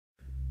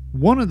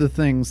One of the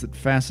things that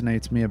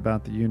fascinates me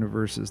about the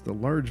universe is the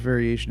large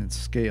variation in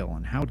scale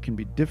and how it can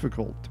be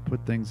difficult to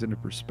put things into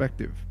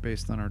perspective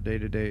based on our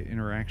day-to-day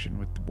interaction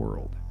with the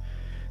world.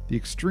 The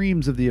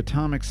extremes of the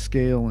atomic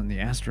scale and the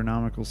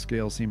astronomical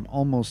scale seem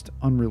almost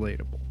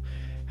unrelatable.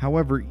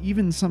 However,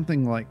 even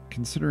something like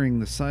considering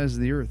the size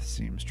of the Earth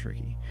seems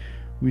tricky.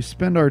 We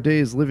spend our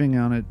days living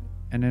on it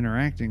and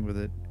interacting with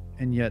it,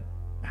 and yet,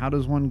 how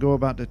does one go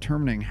about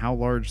determining how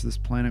large this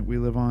planet we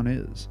live on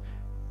is?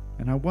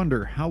 And I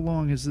wonder, how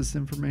long has this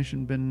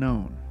information been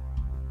known?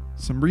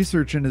 Some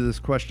research into this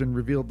question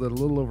revealed that a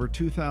little over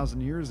 2,000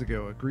 years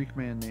ago, a Greek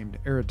man named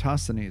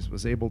Eratosthenes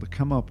was able to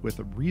come up with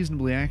a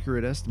reasonably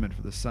accurate estimate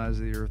for the size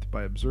of the Earth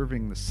by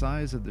observing the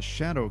size of the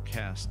shadow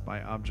cast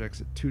by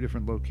objects at two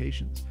different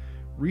locations.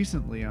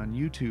 Recently on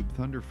YouTube,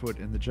 Thunderfoot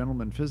and the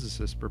Gentleman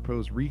Physicist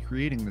proposed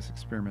recreating this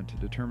experiment to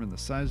determine the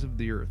size of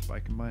the Earth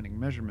by combining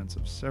measurements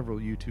of several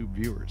YouTube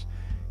viewers.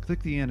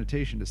 Click the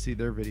annotation to see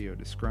their video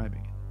describing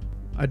it.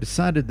 I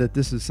decided that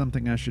this is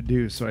something I should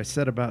do, so I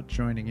set about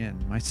joining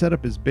in. My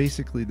setup is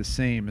basically the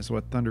same as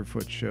what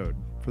Thunderfoot showed.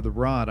 For the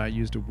rod, I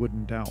used a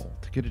wooden dowel.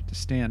 To get it to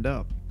stand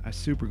up, I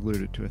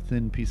superglued it to a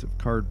thin piece of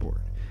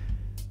cardboard.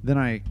 Then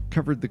I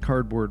covered the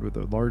cardboard with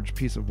a large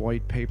piece of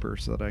white paper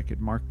so that I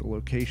could mark the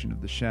location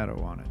of the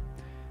shadow on it.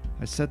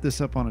 I set this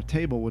up on a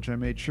table which I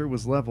made sure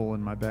was level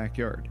in my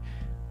backyard.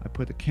 I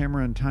put the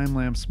camera in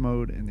time-lapse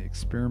mode and the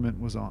experiment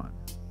was on.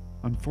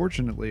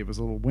 Unfortunately, it was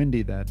a little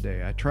windy that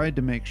day. I tried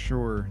to make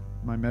sure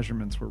my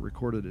measurements were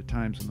recorded at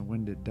times when the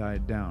wind had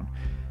died down.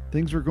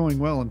 Things were going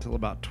well until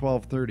about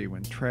 12:30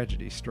 when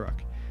tragedy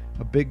struck.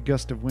 A big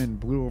gust of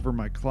wind blew over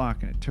my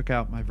clock and it took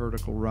out my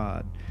vertical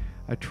rod.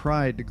 I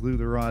tried to glue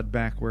the rod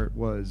back where it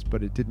was,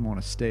 but it didn't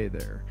want to stay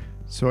there.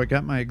 So I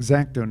got my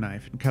X-Acto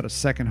knife and cut a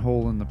second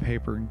hole in the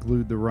paper and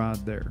glued the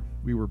rod there.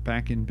 We were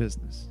back in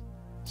business.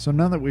 So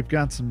now that we've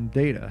got some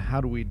data, how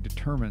do we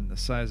determine the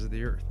size of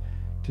the Earth?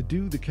 To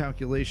do the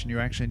calculation, you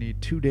actually need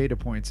two data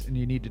points and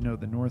you need to know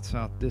the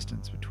north-south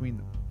distance between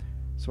them.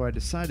 So I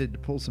decided to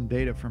pull some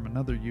data from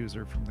another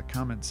user from the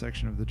comment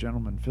section of the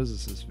Gentleman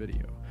Physicist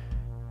video.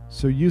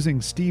 So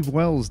using Steve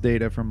Wells'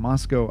 data from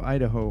Moscow,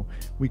 Idaho,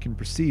 we can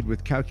proceed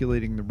with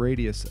calculating the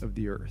radius of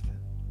the Earth.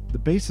 The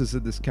basis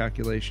of this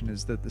calculation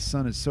is that the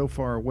sun is so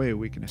far away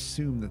we can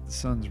assume that the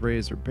sun's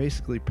rays are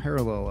basically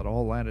parallel at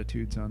all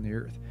latitudes on the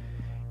Earth.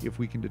 If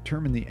we can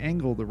determine the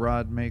angle the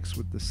rod makes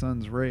with the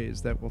sun's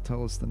rays, that will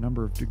tell us the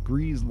number of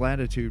degrees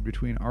latitude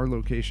between our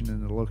location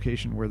and the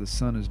location where the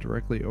sun is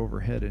directly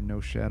overhead and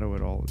no shadow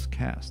at all is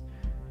cast.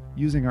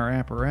 Using our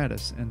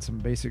apparatus and some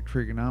basic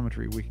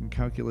trigonometry, we can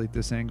calculate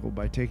this angle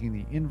by taking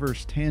the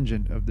inverse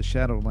tangent of the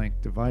shadow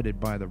length divided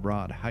by the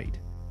rod height.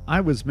 I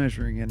was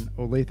measuring in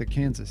Olathe,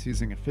 Kansas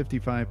using a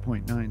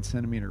 55.9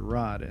 centimeter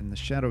rod, and the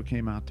shadow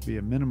came out to be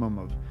a minimum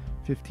of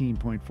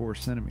 15.4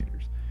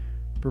 centimeters.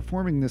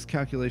 Performing this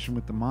calculation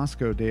with the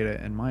Moscow data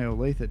and my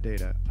Olathe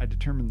data, I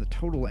determined the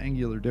total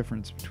angular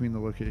difference between the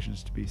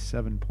locations to be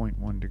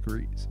 7.1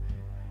 degrees.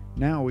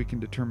 Now we can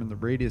determine the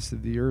radius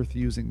of the Earth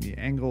using the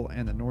angle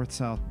and the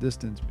north-south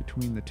distance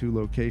between the two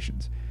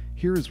locations.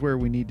 Here is where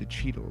we need to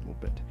cheat a little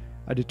bit.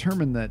 I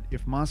determined that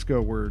if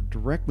Moscow were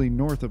directly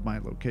north of my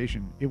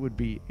location, it would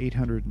be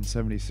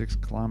 876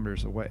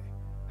 kilometers away.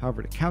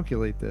 However, to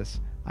calculate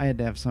this, I had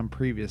to have some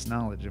previous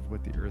knowledge of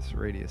what the Earth's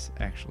radius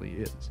actually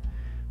is.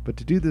 But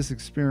to do this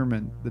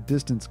experiment, the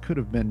distance could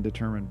have been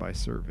determined by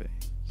survey.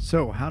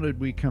 So how did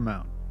we come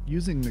out?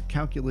 Using the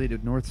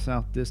calculated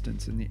north-south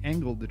distance and the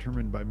angle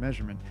determined by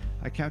measurement,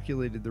 I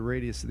calculated the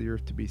radius of the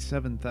Earth to be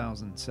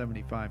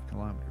 7,075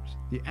 kilometers.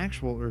 The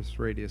actual Earth's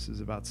radius is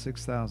about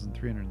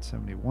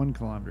 6,371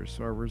 kilometers,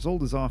 so our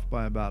result is off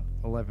by about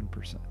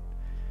 11%.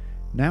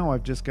 Now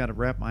I've just got to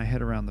wrap my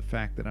head around the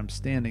fact that I'm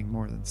standing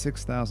more than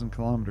 6,000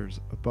 kilometers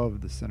above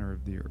the center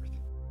of the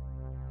Earth.